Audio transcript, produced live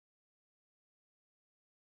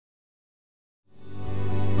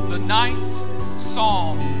9th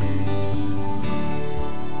Psalm.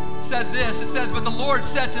 It says this, it says, but the Lord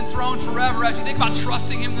sits enthroned forever. As you think about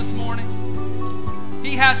trusting him this morning,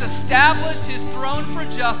 he has established his throne for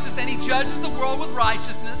justice, and he judges the world with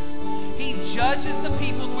righteousness. He judges the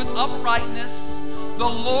peoples with uprightness. The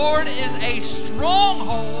Lord is a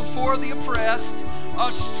stronghold for the oppressed,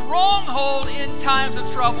 a stronghold in times of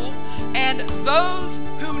trouble. And those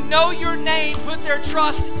who know your name put their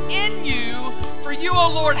trust in you. For you,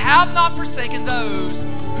 O Lord, have not forsaken those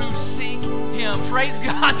who seek him. Praise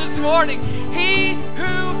God this morning. He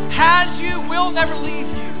who has you will never leave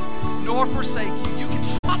you nor forsake you. You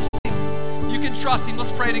can trust him. You can trust him.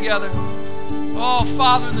 Let's pray together. Oh,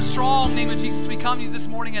 Father, in the strong name of Jesus, we come to you this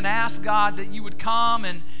morning and ask, God, that you would come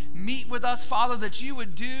and meet with us, Father, that you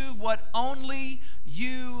would do what only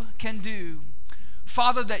you can do.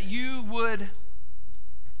 Father, that you would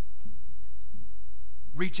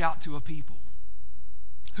reach out to a people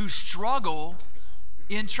who struggle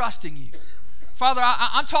in trusting you. Father,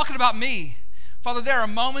 I'm talking about me. Father, there are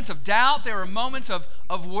moments of doubt. There are moments of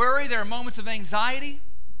worry. There are moments of anxiety.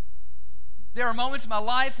 There are moments in my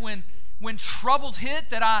life when troubles hit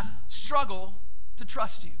that I struggle to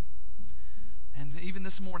trust you. And even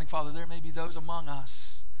this morning, Father, there may be those among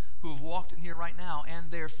us who have walked in here right now and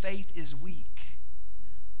their faith is weak.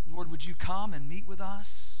 Lord, would you come and meet with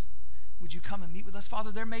us? Would you come and meet with us?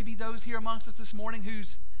 Father, there may be those here amongst us this morning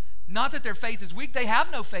who's, not that their faith is weak, they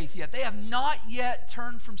have no faith yet. They have not yet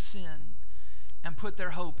turned from sin and put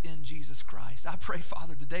their hope in Jesus Christ. I pray,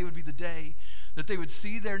 Father, today would be the day that they would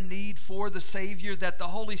see their need for the Savior, that the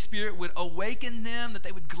Holy Spirit would awaken them, that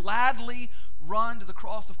they would gladly run to the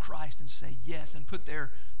cross of Christ and say yes, and put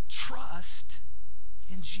their trust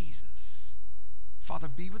in Jesus. Father,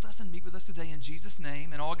 be with us and meet with us today in Jesus'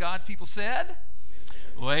 name. And all God's people said,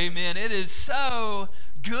 well, amen. It is so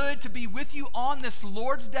good to be with you on this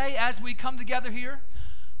Lord's Day as we come together here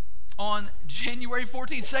on January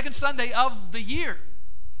 14th, second Sunday of the year.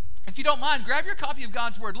 If you don't mind, grab your copy of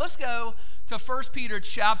God's Word. Let's go to 1 Peter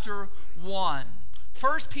chapter 1.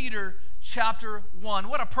 1 Peter chapter 1.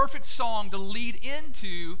 What a perfect song to lead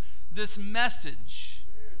into this message.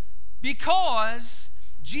 Because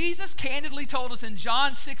Jesus candidly told us in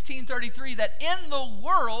John 16:33 that in the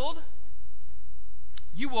world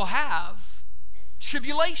you will have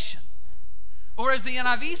tribulation. Or as the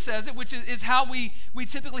NIV says it, which is how we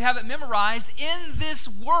typically have it memorized, in this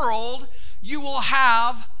world you will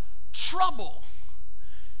have trouble.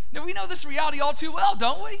 Now we know this reality all too well,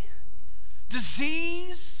 don't we?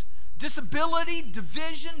 Disease, disability,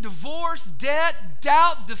 division, divorce, debt,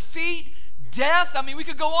 doubt, defeat, death. I mean, we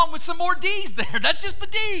could go on with some more D's there. That's just the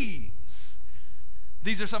D's.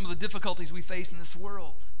 These are some of the difficulties we face in this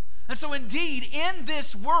world. And so indeed, in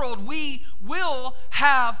this world, we will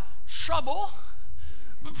have trouble.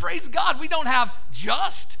 But praise God, we don't have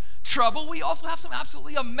just trouble. We also have some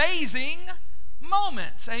absolutely amazing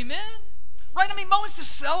moments. Amen? Right? I mean, moments to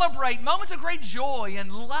celebrate, moments of great joy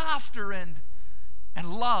and laughter and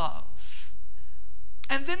love.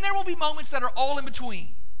 And then there will be moments that are all in between.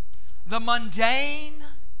 The mundane,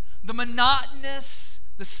 the monotonous,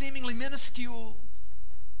 the seemingly minuscule.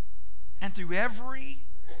 And through every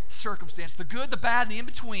circumstance, the good, the bad, and the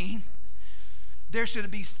in-between, there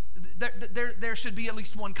should be at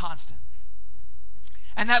least one constant.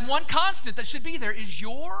 And that one constant that should be there is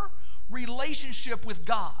your relationship with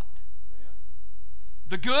God.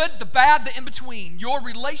 The good, the bad, the in-between. Your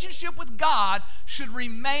relationship with God should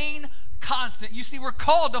remain constant. You see, we're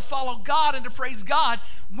called to follow God and to praise God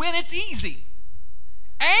when it's easy.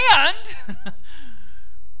 And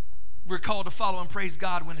we're called to follow and praise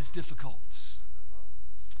God when it's difficult.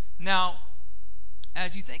 Now,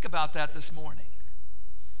 as you think about that this morning,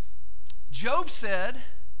 Job said,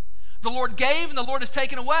 the Lord gave and the Lord has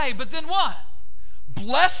taken away, but then what?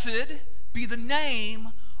 Blessed be the name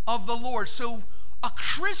of the Lord. So a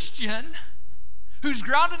Christian who's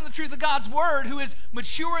grounded in the truth of God's word, who is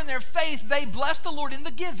mature in their faith, they bless the Lord in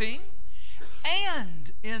the giving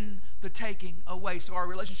and in the taking away. So our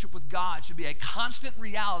relationship with God should be a constant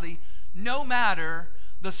reality no matter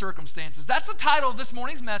the circumstances. That's the title of this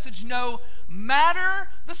morning's message, no matter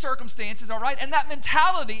the circumstances, all right? And that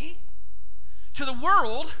mentality to the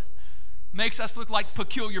world makes us look like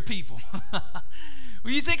peculiar people.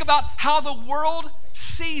 When you think about how the world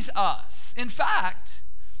sees us. In fact,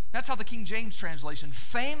 that's how the King James translation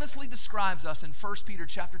famously describes us in 1 Peter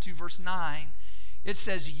chapter 2, verse 9. It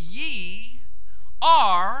says, ye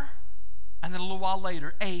are, and then a little while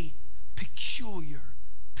later, a peculiar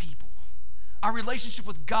people. Our relationship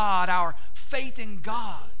with God, our faith in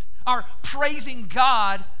God, our praising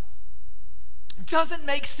God doesn't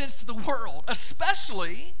make sense to the world,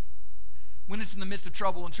 especially when it's in the midst of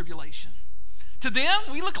trouble and tribulation. To them,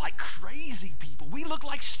 we look like crazy people. We look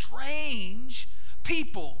like strange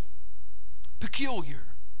people, peculiar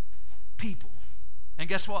people. And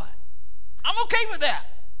guess what? I'm okay with that,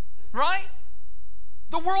 right?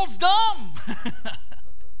 The world's dumb.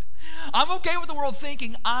 I'm okay with the world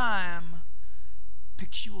thinking I'm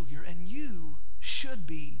peculiar, and you should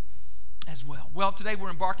be as well. Well, today we're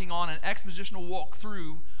embarking on an expositional walk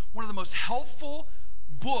through one of the most helpful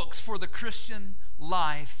books for the Christian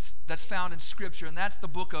life that's found in Scripture, and that's the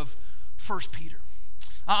book of 1 Peter.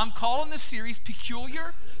 I'm calling this series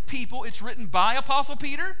Peculiar People. It's written by Apostle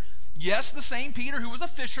Peter. Yes, the same Peter who was a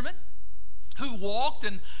fisherman, who walked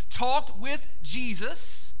and talked with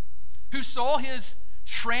Jesus, who saw his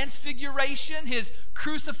transfiguration, his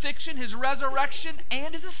crucifixion, his resurrection,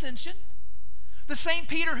 and his ascension. The same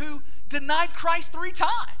Peter who denied Christ 3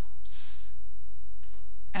 times.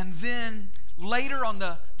 And then later on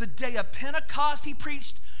the day of Pentecost, he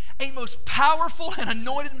preached a most powerful and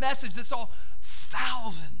anointed message that saw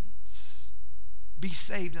thousands be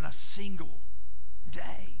saved in a single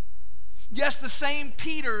day. Yes, the same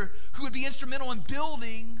Peter who would be instrumental in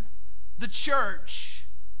building the church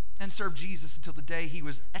and serve Jesus until the day he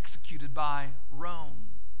was executed by Rome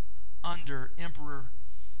under Emperor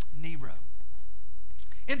Nero.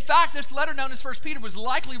 In fact, this letter known as 1 Peter was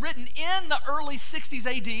likely written in the early 60s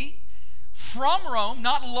AD from Rome,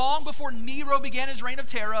 not long before Nero began his reign of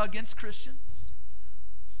terror against Christians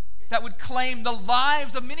that would claim the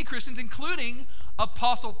lives of many Christians, including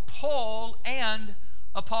Apostle Paul and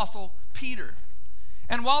Apostle Peter.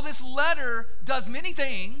 And while this letter does many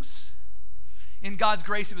things, in God's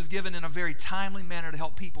grace it was given in a very timely manner to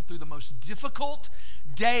help people through the most difficult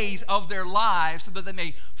days of their lives so that they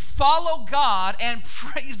may follow God and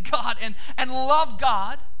praise God and love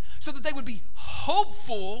God, so that they would be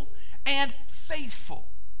hopeful and faithful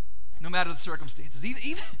no matter the circumstances,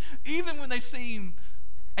 even when they seem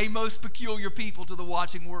a most peculiar people to the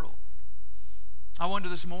watching world. I wonder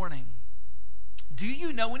this morning, do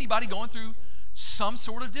you know anybody going through some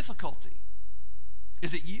sort of difficulty?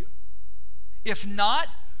 Is it you? If not,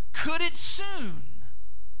 could it soon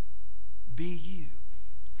be you?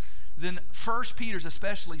 Then 1 Peter's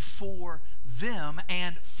especially for them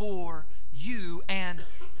and for you and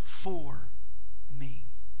for me.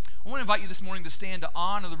 I want to invite you this morning to stand to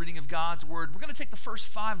honor the reading of God's word. We're going to take the first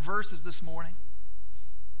 5 verses this morning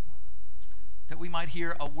that we might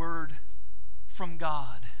hear a word from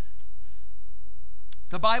God.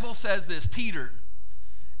 The Bible says this: Peter,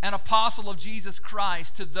 an apostle of Jesus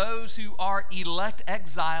Christ, to those who are elect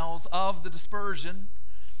exiles of the dispersion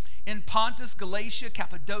in Pontus, Galatia,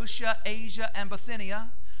 Cappadocia, Asia, and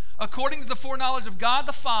Bithynia, according to the foreknowledge of God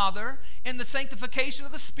the Father, in the sanctification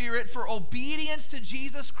of the Spirit, for obedience to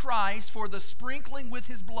Jesus Christ, for the sprinkling with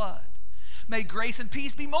his blood. May grace and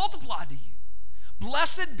peace be multiplied to you.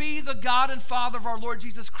 Blessed be the God and Father of our Lord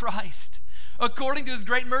Jesus Christ. According to his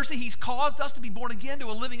great mercy, he's caused us to be born again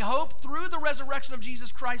to a living hope through the resurrection of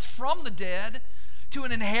Jesus Christ from the dead, to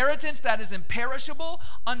an inheritance that is imperishable,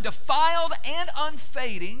 undefiled, and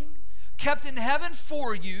unfading, kept in heaven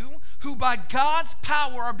for you, who by God's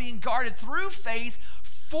power are being guarded through faith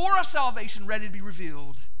for a salvation ready to be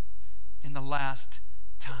revealed in the last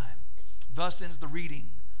time. Thus ends the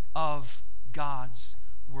reading of God's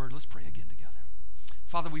word. Let's pray again together.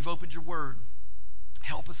 Father, we've opened your word.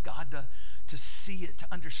 Help us, God, to see it, to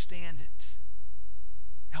understand it.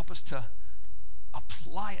 Help us to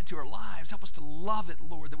apply it to our lives. Help us to love it,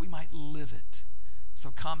 Lord, that we might live it.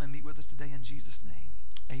 So come and meet with us today in Jesus' name.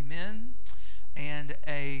 Amen and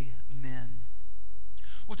amen.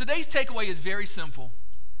 Well, today's takeaway is very simple.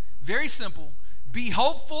 Very simple. Be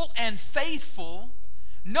hopeful and faithful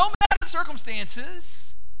no matter the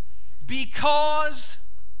circumstances, because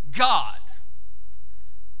God.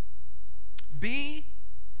 Be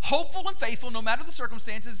hopeful and faithful no matter the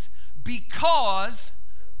circumstances, because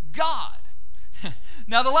God.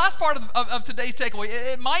 Now, the last part of today's takeaway,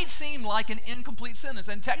 it might seem like an incomplete sentence,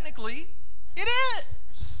 and technically, it is.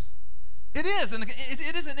 It is, and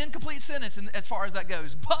it is an incomplete sentence as far as that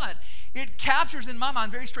goes, but it captures in my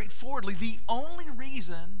mind very straightforwardly the only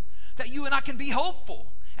reason that you and I can be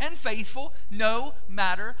hopeful and faithful no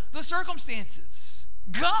matter the circumstances.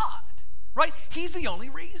 God, right? He's the only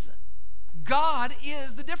reason. God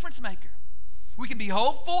is the difference maker. We can be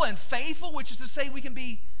hopeful and faithful, which is to say we can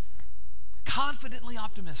be confidently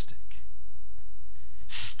optimistic,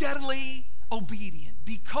 steadily obedient,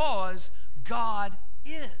 because God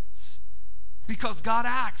is, because God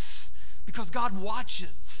acts, because God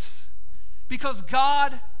watches, because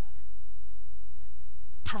God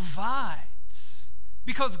provides,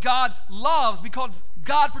 because God loves, because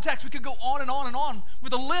God protects. We could go on and on and on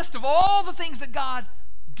with a list of all the things that God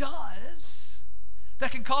does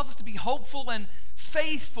that can cause us to be hopeful and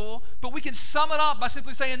faithful, but we can sum it up by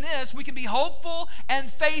simply saying this: we can be hopeful and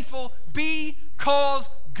faithful because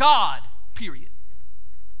God, period.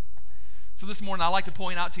 So this morning I'd like to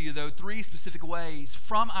point out to you, though, 3 specific ways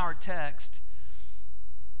from our text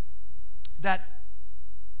that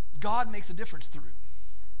God makes a difference through,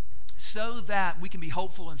 so that we can be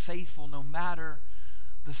hopeful and faithful no matter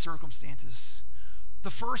the circumstances. The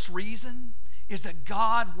first reason is that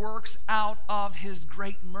God works out of his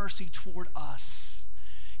great mercy toward us.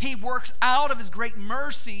 He works out of his great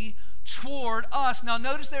mercy toward us. Now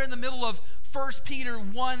notice there in the middle of 1 Peter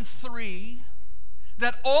 1:3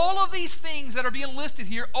 that all of these things that are being listed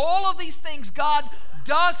here, all of these things God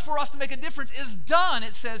does for us to make a difference is done,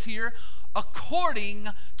 it says here, according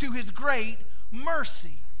to his great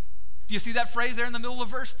mercy. Do you see that phrase there in the middle of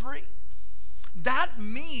verse 3? That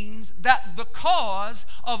means that the cause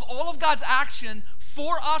of all of God's action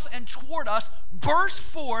for us and toward us bursts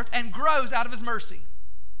forth and grows out of his mercy.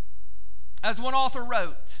 As one author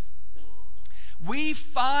wrote, we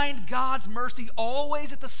find God's mercy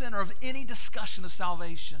always at the center of any discussion of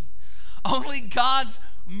salvation. Only God's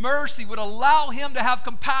mercy would allow him to have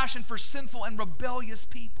compassion for sinful and rebellious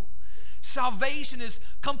people. Salvation is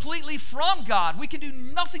completely from God. We can do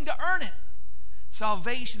nothing to earn it.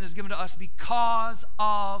 Salvation is given to us because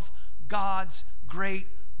of God's great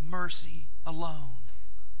mercy alone.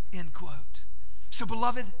 End quote. So,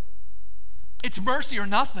 beloved, it's mercy or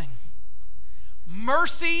nothing.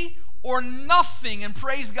 Mercy or nothing, and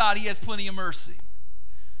praise God, he has plenty of mercy.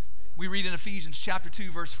 We read in Ephesians chapter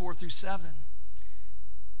 2, verse 4 through 7,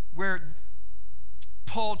 where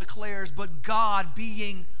Paul declares, but God,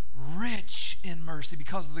 being rich in mercy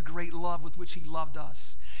because of the great love with which he loved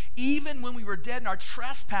us, even when we were dead in our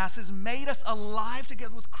trespasses, made us alive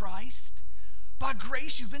together with Christ. By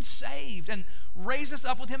grace you've been saved, and raised us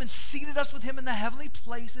up with him and seated us with him in the heavenly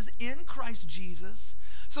places in Christ Jesus,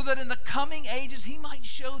 so that in the coming ages he might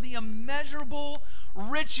show the immeasurable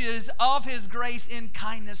riches of his grace in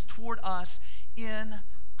kindness toward us in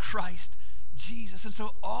Christ Jesus. And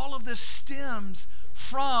so all of this stems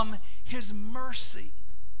from his mercy.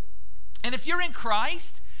 And if you're in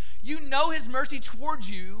Christ, you know his mercy towards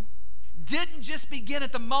you didn't just begin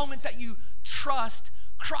at the moment that you trust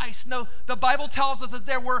Christ. No, the Bible tells us that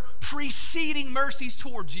there were preceding mercies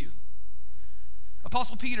towards you.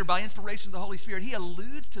 Apostle Peter, by inspiration of the Holy Spirit, he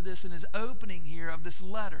alludes to this in his opening here of this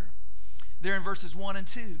letter, there in verses 1 and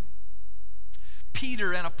 2.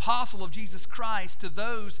 Peter, an apostle of Jesus Christ, to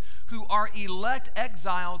those who are elect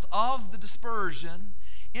exiles of the dispersion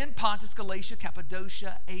in Pontus, Galatia,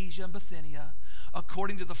 Cappadocia, Asia, and Bithynia,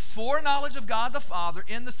 according to the foreknowledge of God the Father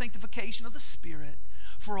in the sanctification of the Spirit,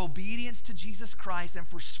 for obedience to Jesus Christ and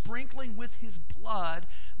for sprinkling with his blood,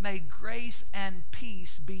 may grace and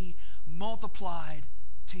peace be multiplied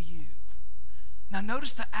to you. Now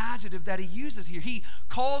notice the adjective that he uses here. He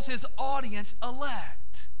calls his audience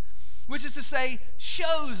elect, which is to say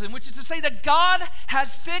chosen, which is to say that God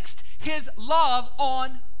has fixed his love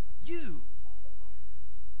on you.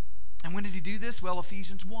 And when did he do this? Well,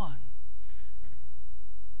 Ephesians 1.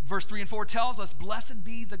 Verse 3 and 4 tells us, blessed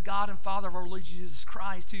be the God and Father of our Lord Jesus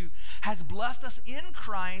Christ, who has blessed us in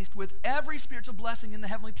Christ with every spiritual blessing in the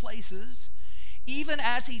heavenly places, even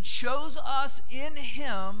as he chose us in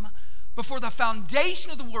him before the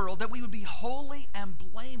foundation of the world, that we would be holy and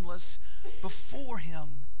blameless before him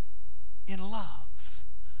in love.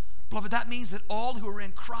 Beloved, that means that all who are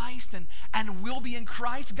in Christ and will be in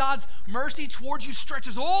Christ, God's mercy towards you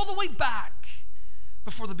stretches all the way back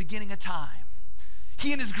before the beginning of time.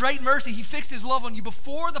 He, in his great mercy, he fixed his love on you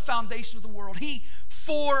before the foundation of the world. He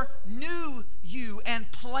foreknew you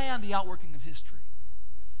and planned the outworking of history,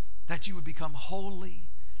 that you would become holy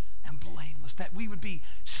and blameless, that we would be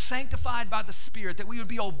sanctified by the Spirit, that we would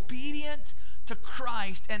be obedient to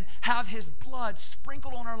Christ and have his blood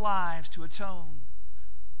sprinkled on our lives to atone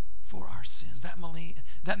for our sins.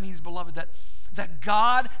 That means, beloved, that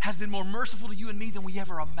God has been more merciful to you and me than we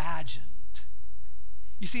ever imagined.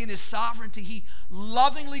 You see, in his sovereignty, he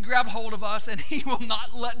lovingly grabbed hold of us and he will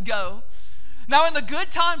not let go. Now, in the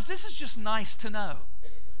good times, this is just nice to know.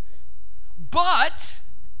 But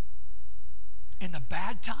in the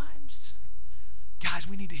bad times, guys,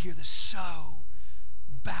 we need to hear this so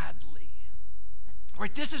badly.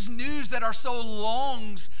 Right? This is news that our soul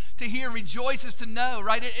longs to hear, rejoices to know,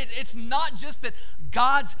 right? It's not just that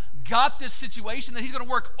God's got this situation, that he's going to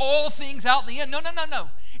work all things out in the end. No.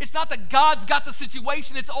 It's not that God's got the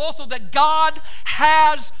situation. It's also that God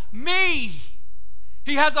has me.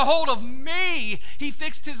 He has a hold of me. He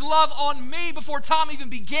fixed his love on me before time even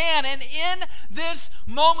began. And in this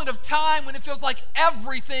moment of time when it feels like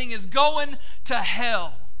everything is going to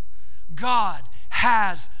hell, God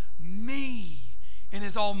has me in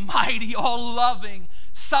his almighty, all-loving,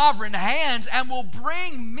 sovereign hands and will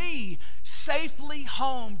bring me safely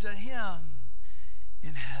home to him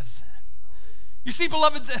in heaven. You see,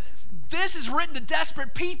 beloved, this is written to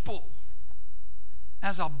desperate people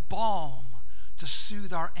as a balm to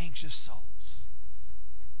soothe our anxious souls.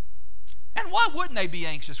 And why wouldn't they be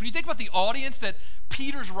anxious? When you think about the audience that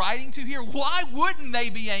Peter's writing to here, why wouldn't they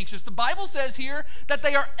be anxious? The Bible says here that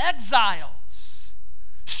they are exiles,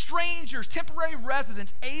 strangers, temporary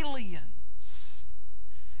residents, aliens.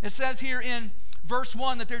 It says here in verse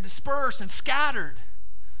 1 that they're dispersed and scattered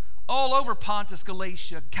all over Pontus,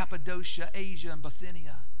 Galatia, Cappadocia, Asia, and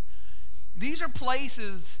Bithynia. These are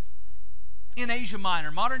places in Asia Minor,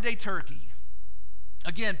 modern-day Turkey.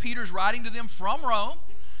 Again, Peter's writing to them from Rome.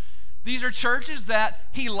 These are churches that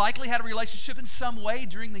he likely had a relationship in some way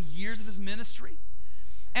during the years of his ministry.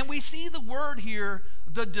 And we see the word here,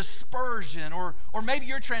 the dispersion, or maybe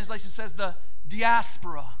your translation says the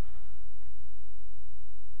diaspora.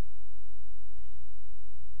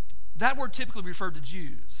 That word typically referred to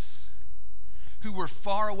Jews who were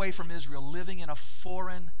far away from Israel, living in a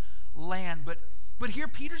foreign land. But here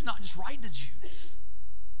Peter's not just writing to Jews.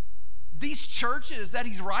 These churches that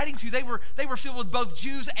he's writing to, they were filled with both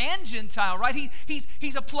Jews and Gentile, right?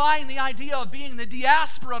 He's applying the idea of being the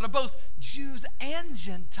diaspora to both Jews and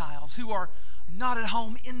Gentiles who are not at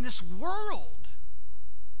home in this world,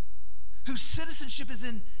 whose citizenship is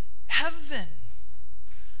in heaven.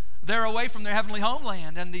 They're away from their heavenly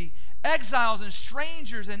homeland, and the exiles and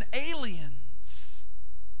strangers and aliens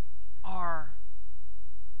are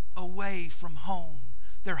away from home.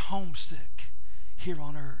 They're homesick here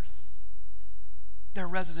on earth. Their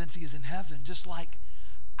residency is in heaven, just like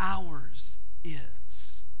ours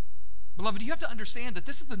is. Beloved, you have to understand that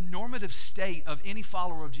this is the normative state of any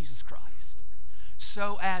follower of Jesus Christ,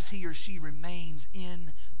 so as he or she remains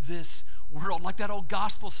in this world. Like that old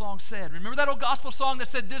gospel song said. Remember that old gospel song that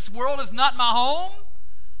said, "This world is not my home.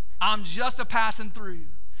 I'm just a passing through.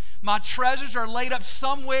 My treasures are laid up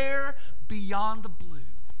somewhere beyond the blue."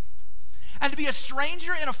 And to be a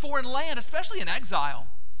stranger in a foreign land, especially in exile,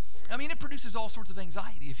 I mean, it produces all sorts of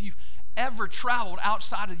anxiety. If you've ever traveled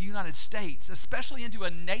outside of the United States, especially into a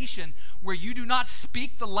nation where you do not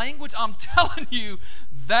speak the language, I'm telling you,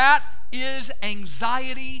 that is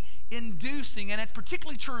anxiety-inducing. And it's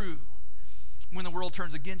particularly true when the world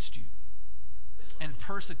turns against you and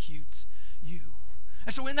persecutes you.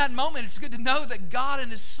 And so in that moment, it's good to know that God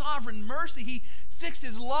in his sovereign mercy, he fixed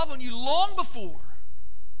his love on you long before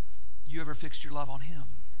you ever fixed your love on him.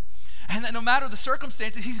 And that no matter the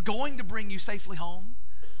circumstances, he's going to bring you safely home.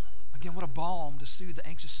 Again, what a balm to soothe the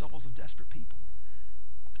anxious souls of desperate people.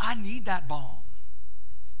 I need that balm.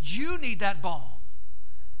 You need that balm.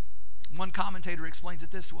 One commentator explains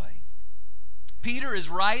it this way. Peter is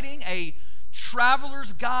writing a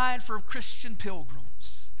traveler's guide for Christian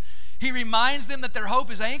pilgrims. He reminds them that their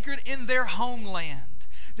hope is anchored in their homeland.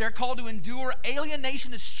 They're called to endure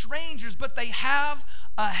alienation as strangers, but they have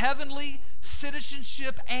a heavenly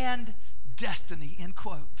citizenship and destiny, end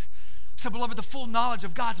quote. So, beloved, the full knowledge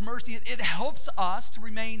of God's mercy, it helps us to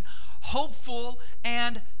remain hopeful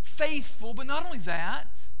and faithful. But not only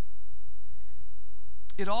that,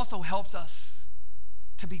 it also helps us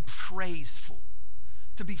to be praiseful,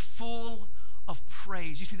 to be full of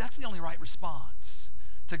praise. You see, that's the only right response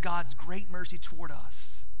to God's great mercy toward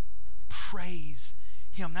us. Praise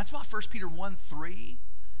him. That's why 1 Peter 1:3,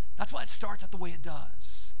 that's why it starts out the way it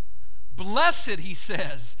does. Blessed, he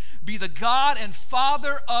says, be the God and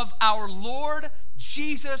Father of our Lord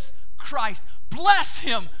Jesus Christ. Bless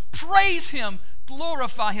him, praise him,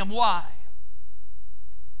 glorify him. Why?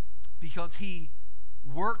 Because he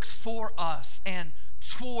works for us and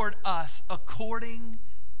toward us according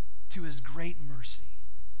to his great mercy.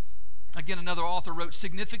 Again, another author wrote,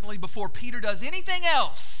 significantly, before Peter does anything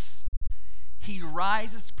else, he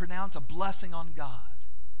rises to pronounce a blessing on God.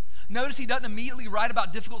 Notice he doesn't immediately write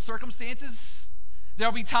about difficult circumstances.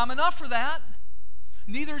 There'll be time enough for that.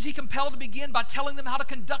 Neither is he compelled to begin by telling them how to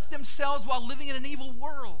conduct themselves while living in an evil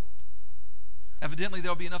world. Evidently,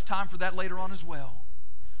 there'll be enough time for that later on as well.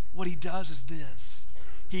 What he does is this.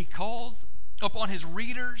 He calls upon his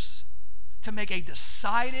readers to make a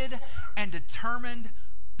decided and determined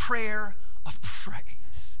prayer of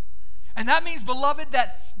praise. And that means, beloved,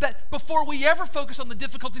 that before we ever focus on the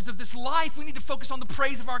difficulties of this life, we need to focus on the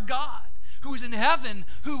praise of our God, who is in heaven,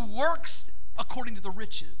 who works according to the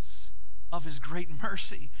riches of his great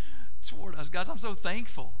mercy toward us. Guys, I'm so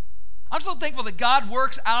thankful. I'm so thankful that God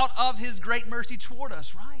works out of his great mercy toward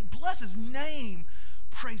us, right? Bless his name,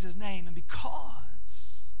 praise his name, and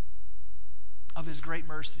because of his great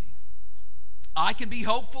mercy, I can be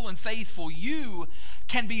hopeful and faithful. You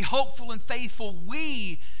can be hopeful and faithful.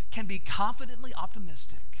 We can be confidently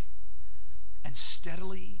optimistic and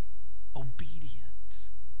steadily obedient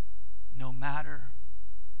no matter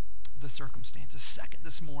the circumstances. Second,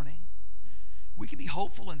 this morning, we can be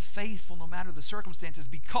hopeful and faithful no matter the circumstances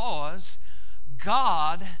because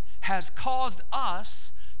God has caused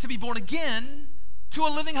us to be born again to a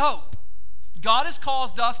living hope. God has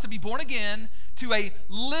caused us to be born again to a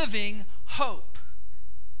living hope.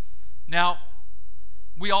 Now,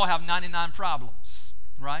 we all have 99 problems,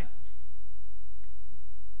 right?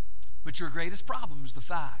 But your greatest problem is the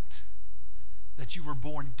fact that you were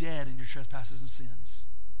born dead in your trespasses and sins.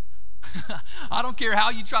 I don't care how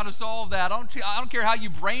you try to solve that. I don't care how you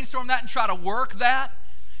brainstorm that and try to work that.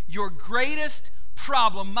 Your greatest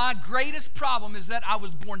problem, my greatest problem is that I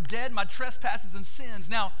was born dead in my trespasses and sins.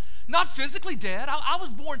 Now, not physically dead. I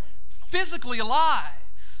was born physically alive,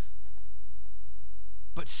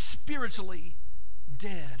 but spiritually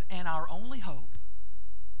dead. And our only hope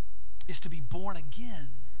is to be born again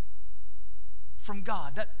from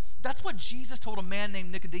God. That's what Jesus told a man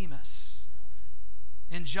named Nicodemus.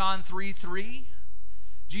 In John 3:3,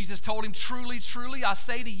 Jesus told him, "Truly, truly, I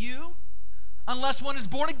say to you, unless one is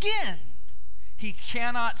born again, he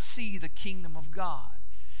cannot see the kingdom of God."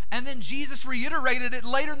 And then Jesus reiterated it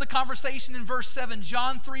later in the conversation in verse 7,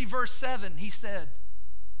 John 3, verse 7. He said,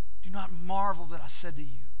 "Do not marvel that I said to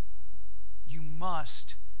you, you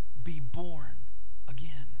must be born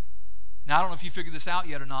again." Now, I don't know if you figured this out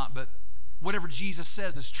yet or not, but whatever Jesus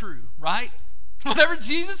says is true, right? Whatever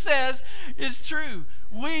Jesus says is true.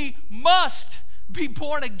 We must be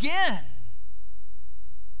born again.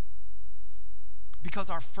 Because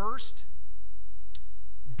our first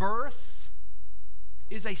birth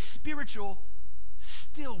is a spiritual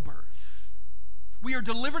stillbirth. We are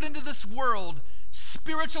delivered into this world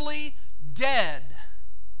spiritually dead.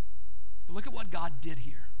 But look at what God did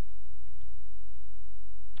here.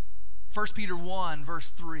 1 Peter 1, verse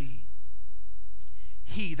 3.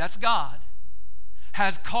 He, that's God,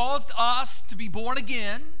 has caused us to be born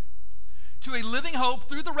again to a living hope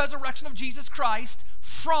through the resurrection of Jesus Christ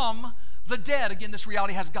from the dead. Again, this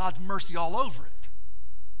reality has God's mercy all over it.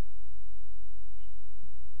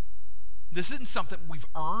 This isn't something we've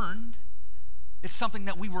earned. It's something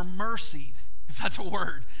that we were mercied, if that's a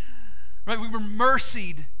word. Right? We were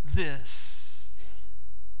mercied this.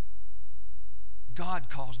 God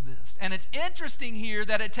caused this. And it's interesting here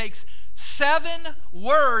that it takes 7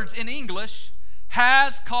 words in English,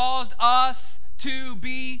 has caused us to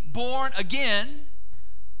be born again.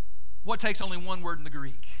 What takes only 1 word in the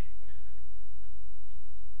Greek?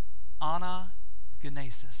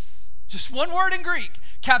 Anagenesis. Just 1 word in Greek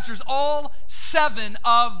captures all 7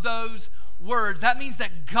 of those words. That means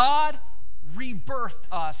that God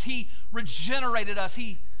rebirthed us. He regenerated us.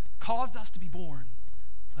 He caused us to be born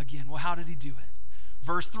again. Well, how did he do it?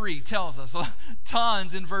 Verse 3 tells us,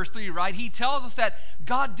 tons in verse 3, right? He tells us that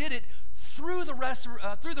God did it through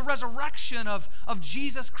the resurrection of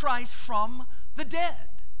Jesus Christ from the dead.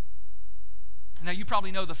 Now, you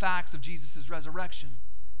probably know the facts of Jesus' resurrection.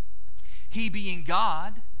 He, being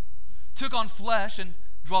God, took on flesh and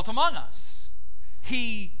dwelt among us.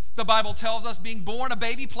 He, the Bible tells us, being born a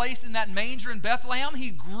baby placed in that manger in Bethlehem, he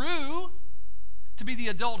grew to be the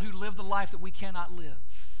adult who lived the life that we cannot live.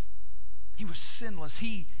 He was sinless.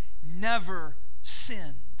 He never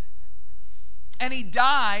sinned. And he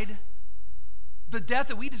died the death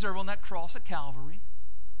that we deserve on that cross at Calvary.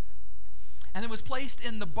 And it was placed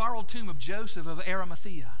in the borrowed tomb of Joseph of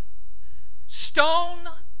Arimathea. Stone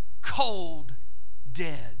cold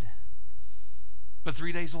dead. But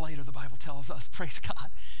 3 days later, the Bible tells us, praise God,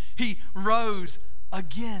 he rose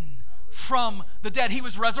again from the dead. He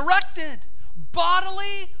was resurrected,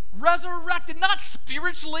 bodily resurrected, not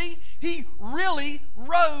spiritually. He really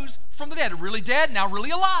rose from the dead. Really dead, now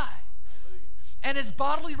really alive. And his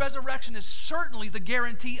bodily resurrection is certainly the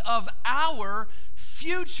guarantee of our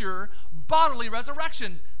future bodily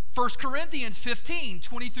resurrection. 1 Corinthians 15,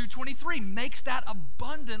 20 through 23 makes that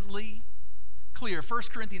abundantly clear. 1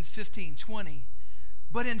 Corinthians 15, 20.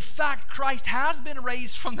 But in fact, Christ has been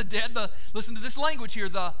raised from the dead. Listen to this language here,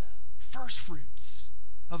 the first fruits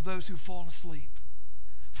of those who've fallen asleep.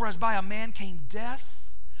 For as by a man came death,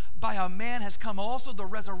 by a man has come also the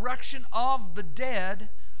resurrection of the dead.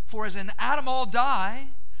 For as in Adam all die,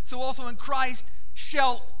 so also in Christ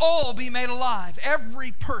shall all be made alive.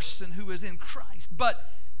 Every person who is in Christ,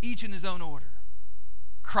 but each in his own order.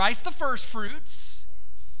 Christ the first fruits,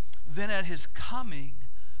 then at his coming,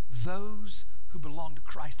 those who belong to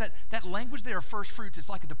Christ. That language there of first fruits, it's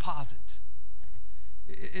like a deposit.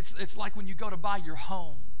 It's like when you go to buy your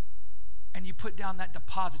home and you put down that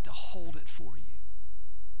deposit to hold it for you.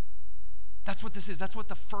 That's what this is. That's what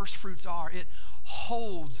the first fruits are. It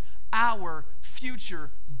holds our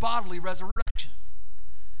future bodily resurrection.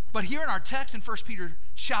 But here in our text in 1 Peter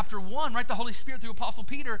chapter 1, right, the Holy Spirit through Apostle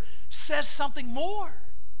Peter says something more.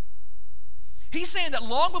 He's saying that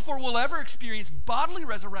long before we'll ever experience bodily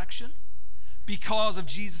resurrection because of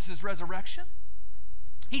Jesus' resurrection,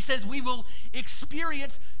 he says we will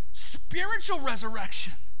experience spiritual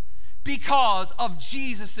resurrection because of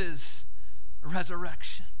Jesus'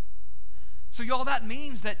 resurrection. So y'all, that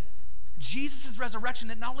means that Jesus'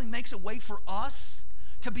 resurrection, it not only makes a way for us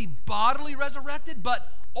to be bodily resurrected, but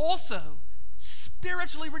also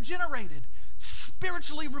spiritually regenerated,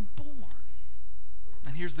 spiritually reborn.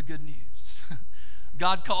 And here's the good news.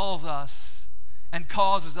 God calls us and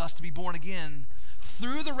causes us to be born again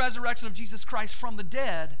through the resurrection of Jesus Christ from the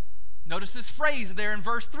dead. Notice this phrase there in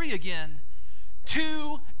verse 3 again.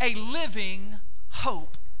 To a living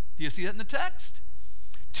hope. Do you see that in the text?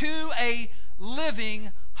 To a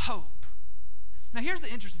living hope. Now here's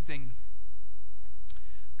the interesting thing.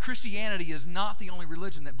 Christianity is not the only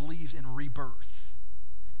religion that believes in rebirth.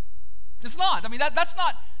 It's not. I mean, that's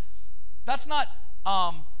not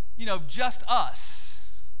just us.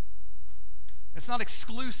 It's not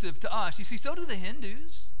exclusive to us. You see, so do the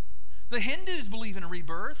Hindus. The Hindus believe in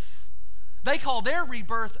rebirth. They call their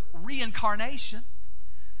rebirth reincarnation.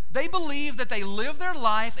 They believe that they live their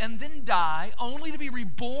life and then die only to be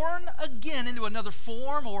reborn again into another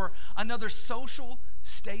form or another social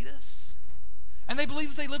status. And they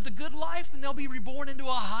believe if they lived a good life, then they'll be reborn into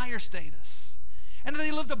a higher status. And if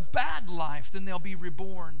they lived a bad life, then they'll be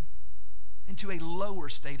reborn into a lower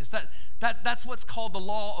status. That's what's called the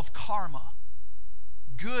law of karma.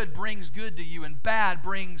 Good brings good to you and bad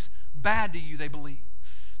brings bad to you, they believe.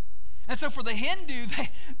 And so for the Hindu,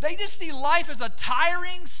 they just see life as a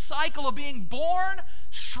tiring cycle of being born,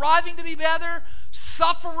 striving to be better,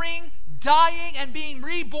 suffering, dying, and being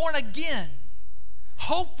reborn again.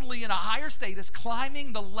 Hopefully in a higher status,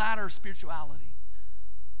 climbing the ladder of spirituality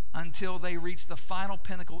until they reach the final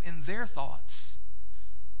pinnacle in their thoughts.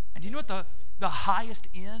 And you know what the highest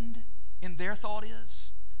end in their thought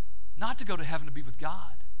is? Not to go to heaven to be with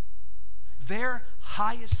God. Their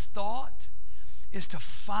highest thought is to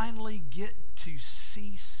finally get to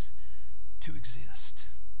cease to exist.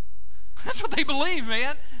 That's what they believe,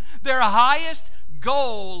 man. Their highest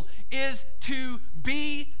goal is to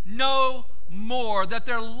be no more, that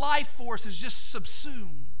their life force is just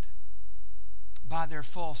subsumed by their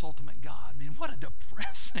false ultimate God. Man, what a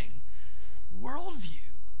depressing worldview.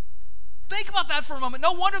 Think about that for a moment.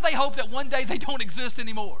 No wonder they hope that one day they don't exist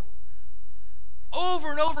anymore.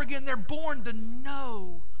 Over and over again, they're born to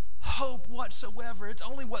no hope whatsoever. It's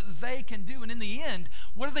only what they can do. And in the end,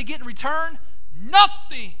 what do they get in return?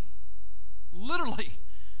 Nothing. Literally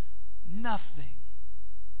nothing.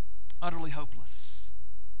 Utterly hopeless.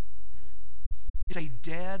 It's a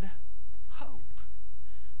dead hope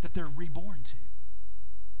that they're reborn to.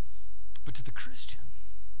 But to the Christian,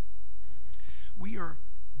 we are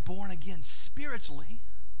born again spiritually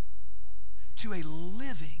to a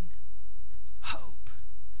living hope.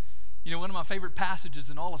 You know, one of my favorite passages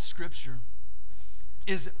in all of Scripture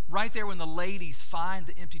is right there when the ladies find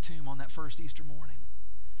the empty tomb on that first Easter morning.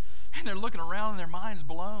 And they're looking around and their minds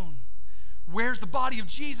blown. Where's the body of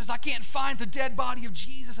Jesus? I can't find the dead body of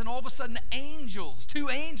Jesus. And all of a sudden, angels, 2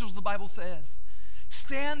 angels, the Bible says,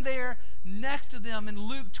 stand there next to them in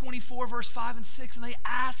Luke 24, verse 5 and 6, and they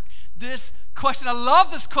ask this question. I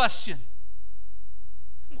love this question.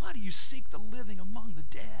 Why do you seek the living among the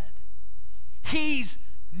dead? He's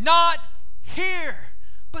not here,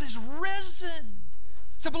 but is risen.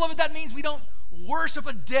 So, beloved, that means we don't worship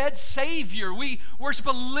a dead Savior. We worship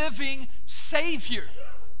a living Savior.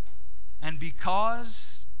 And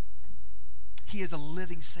because He is a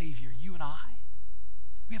living Savior, you and I,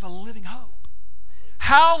 we have a living hope.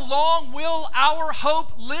 How long will our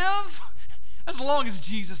hope live? As long as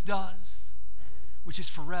Jesus does, which is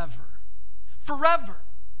forever. Forever.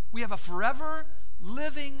 We have a forever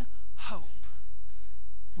living hope.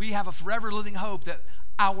 We have a forever living hope that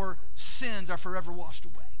our sins are forever washed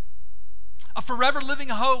away. A forever living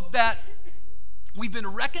hope that we've been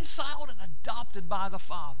reconciled and adopted by the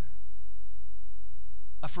Father.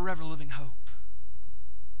 A forever living hope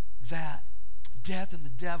that death and the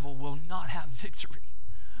devil will not have victory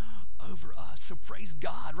over us. So praise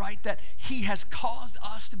God, right? That He has caused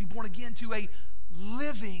us to be born again to a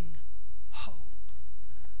living hope.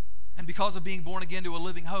 And because of being born again to a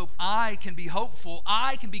living hope, I can be hopeful.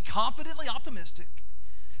 I can be confidently optimistic,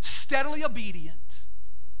 steadily obedient,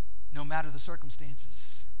 no matter the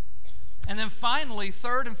circumstances. And then finally,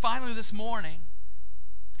 third and finally this morning,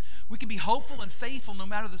 we can be hopeful and faithful no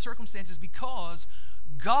matter the circumstances because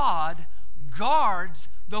God guards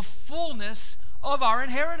the fullness of our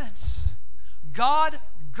inheritance. God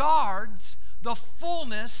guards the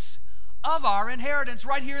fullness of our inheritance.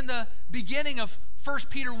 Right here in the beginning of 1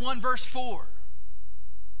 Peter 1 verse 4,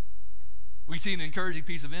 we see an encouraging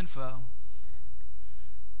piece of info.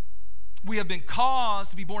 We have been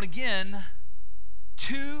caused to be born again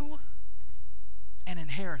to an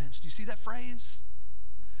inheritance. Do you see that phrase?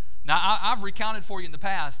 Now, I've recounted for you in the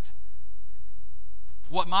past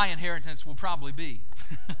what my inheritance will probably be.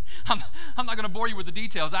 I'm not going to bore you with the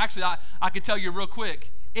details. Actually, I could tell you real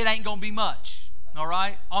quick, it ain't going to be much, all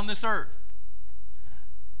right, on this earth.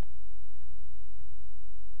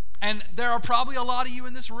 And there are probably a lot of you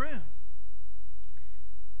in this room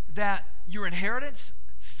that your inheritance,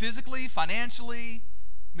 physically, financially,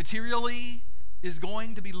 materially, is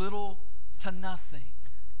going to be little to nothing.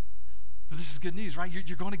 But this is good news, right?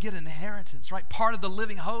 You're going to get an inheritance, right? Part of the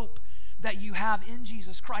living hope that you have in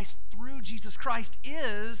Jesus Christ, through Jesus Christ,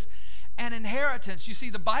 is an inheritance. You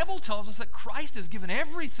see, the Bible tells us that Christ has given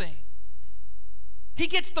everything. He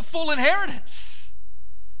gets the full inheritance.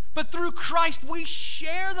 But through Christ, we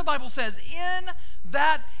share, the Bible says, in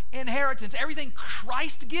that inheritance. Everything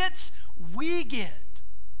Christ gets, we get.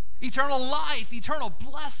 Eternal life, eternal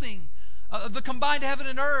blessing, the combined heaven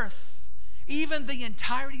and earth, even the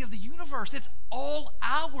entirety of the universe. It's all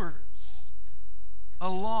ours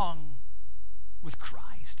along with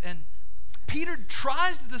Christ. And Peter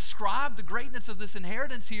tries to describe the greatness of this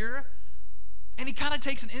inheritance here, and he kind of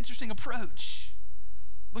takes an interesting approach.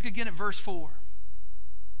 Look again at verse 4.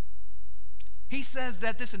 He says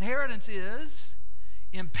that this inheritance is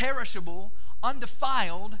imperishable,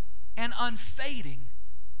 undefiled, and unfading.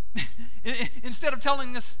 Instead of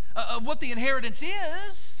telling us what the inheritance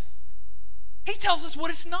is, he tells us what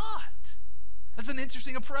it's not. That's an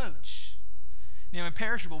interesting approach. Now,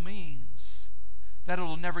 imperishable means that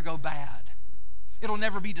it'll never go bad. It'll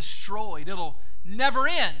never be destroyed. It'll never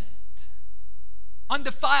end.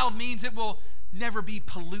 Undefiled means it will never be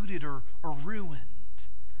polluted or ruined.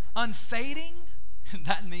 Unfading,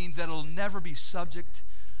 that means that it'll never be subject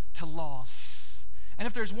to loss. And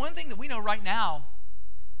if there's one thing that we know right now,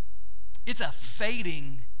 it's a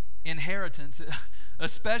fading inheritance,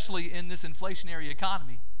 especially in this inflationary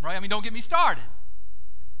economy, right? I mean, don't get me started.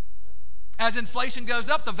 As inflation goes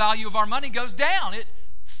up, the value of our money goes down. It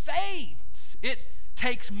fades. It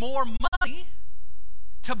takes more money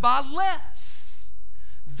to buy less.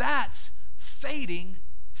 That's fading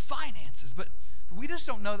finances. But we just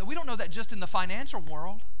don't know that. We don't know that just in the financial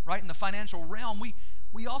world, right? In the financial realm,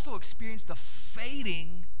 we also experience the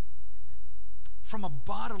fading from a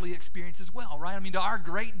bodily experience as well, right? I mean, to our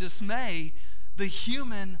great dismay, the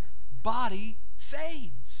human body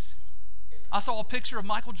fades. I saw a picture of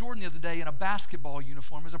Michael Jordan the other day in a basketball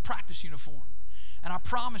uniform, as a practice uniform. And I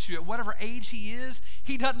promise you, at whatever age he is,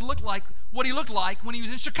 he doesn't look like what he looked like when he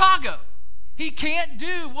was in Chicago. He can't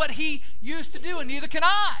do what he used to do, and neither can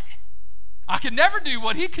I. I could never do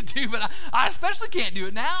what he could do, but I especially can't do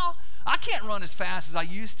it now. I can't run as fast as I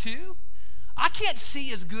used to. I can't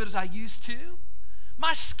see as good as I used to.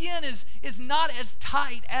 My skin is not as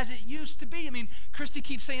tight as it used to be. I mean, Christy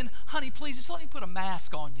keeps saying, honey, please, just let me put a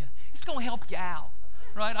mask on you. It's going to help you out,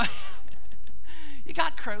 right? You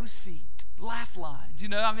got crow's feet, laugh lines. You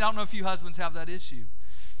know, I mean, I don't know if you husbands have that issue.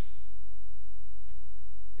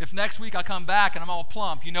 If next week I come back and I'm all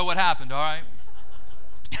plump, you know what happened, all right?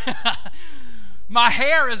 My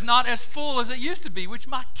hair is not as full as it used to be, which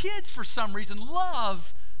my kids, for some reason,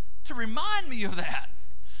 love to remind me of that.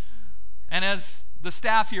 And as the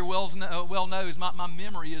staff here well knows, my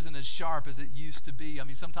memory isn't as sharp as it used to be. I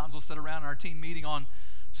mean, sometimes we'll sit around in our team meeting on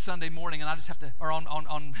Sunday morning, and I just have to, or on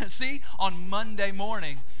Monday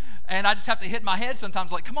morning, and I just have to hit my head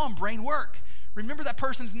sometimes like, come on, brain, work. Remember that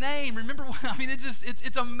person's name. Remember, I mean,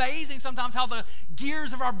 it's amazing sometimes how the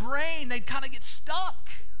gears of our brain, they kind of get stuck.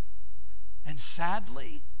 And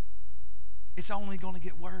sadly, it's only going to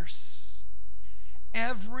get worse.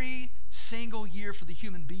 Every single year for the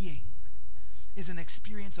human being is an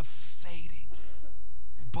experience of fading.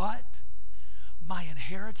 But my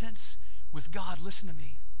inheritance with God, listen to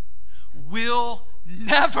me, will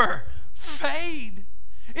never fade.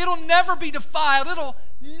 It'll never be defiled. It'll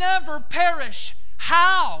never perish.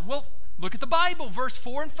 How? Well, look at the Bible, verse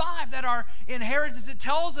 4 and 5, that our inheritance, it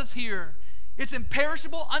tells us here, it's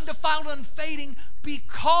imperishable, undefiled, unfading,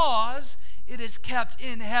 because it is kept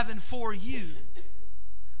in heaven for you,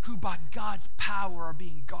 who by God's power are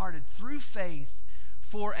being guarded through faith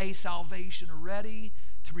for a salvation ready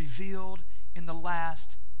to be revealed in the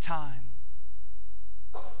last time.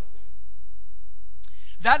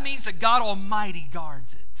 That means that God Almighty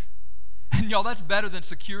guards it. And y'all, that's better than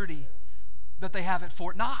security that they have at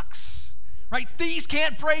Fort Knox. Right? Thieves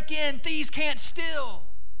can't break in, thieves can't steal.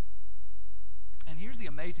 And here's the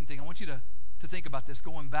amazing thing. I want you to think about this,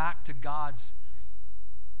 going back to God's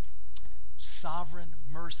sovereign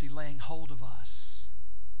mercy laying hold of us.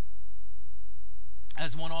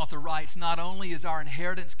 As one author writes, not only is our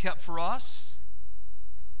inheritance kept for us,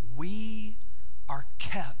 we are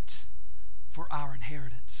kept for our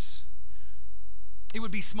inheritance. It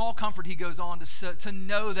would be small comfort, he goes on to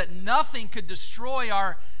know that nothing could destroy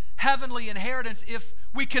our heavenly inheritance if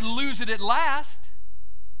we could lose it at last.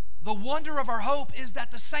 The wonder of our hope is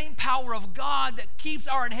that the same power of God that keeps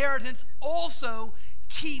our inheritance also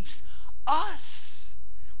keeps us.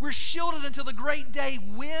 We're shielded until the great day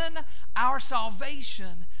when our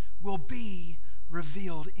salvation will be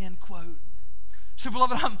revealed, end quote. So,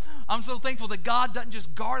 beloved, I'm so thankful that God doesn't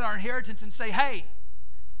just guard our inheritance and say, hey,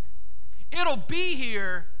 it'll be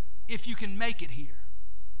here if you can make it here.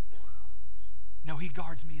 No, he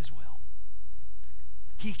guards me as well.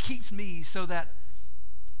 He keeps me so that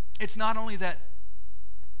it's not only that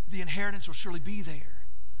the inheritance will surely be there,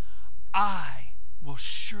 I will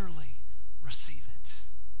surely receive it.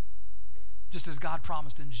 Just as God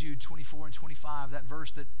promised in Jude 24 and 25, that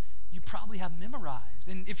verse that you probably have memorized.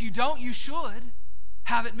 And if you don't, you should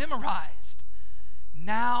have it memorized.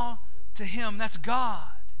 Now to him, that's God,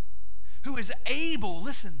 who is able,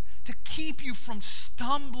 listen, to keep you from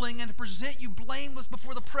stumbling and to present you blameless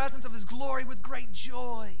before the presence of his glory with great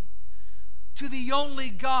joy. To the only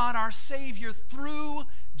God, our Savior, through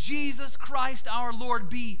Jesus Christ our Lord,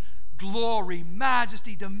 be glory,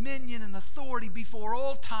 majesty, dominion, and authority before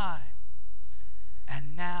all time,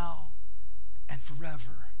 and now and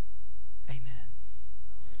forever. Amen.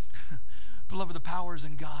 Beloved, the power is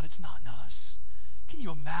in God. It's not in us. Can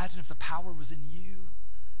you imagine if the power was in you?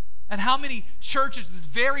 And how many churches this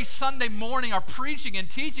very Sunday morning are preaching and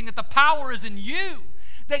teaching that the power is in you,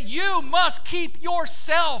 that you must keep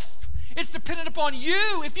yourself. It's dependent upon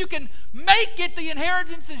you. If you can make it, the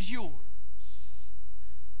inheritance is yours.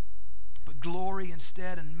 But glory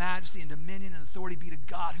instead and majesty and dominion and authority be to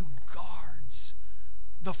God who guards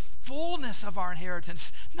the fullness of our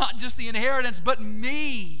inheritance, not just the inheritance, but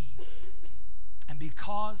me. And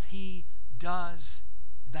because he does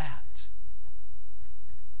that,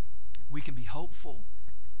 we can be hopeful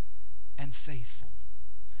and faithful.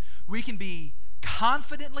 We can be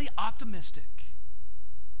confidently optimistic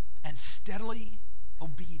and steadily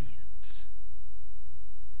obedient,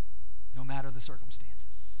 no matter the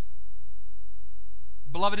circumstances.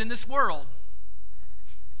 Beloved, in this world,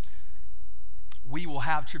 we will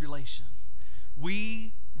have tribulation.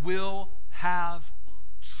 We will have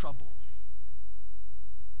trouble.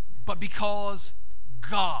 But because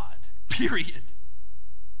God, period,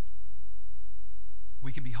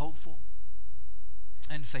 we can be hopeful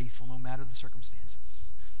and faithful no matter the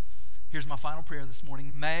circumstances. Here's my final prayer this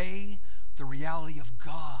morning. May the reality of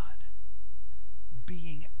God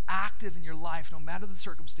being active in your life no matter the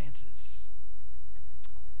circumstances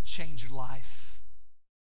change your life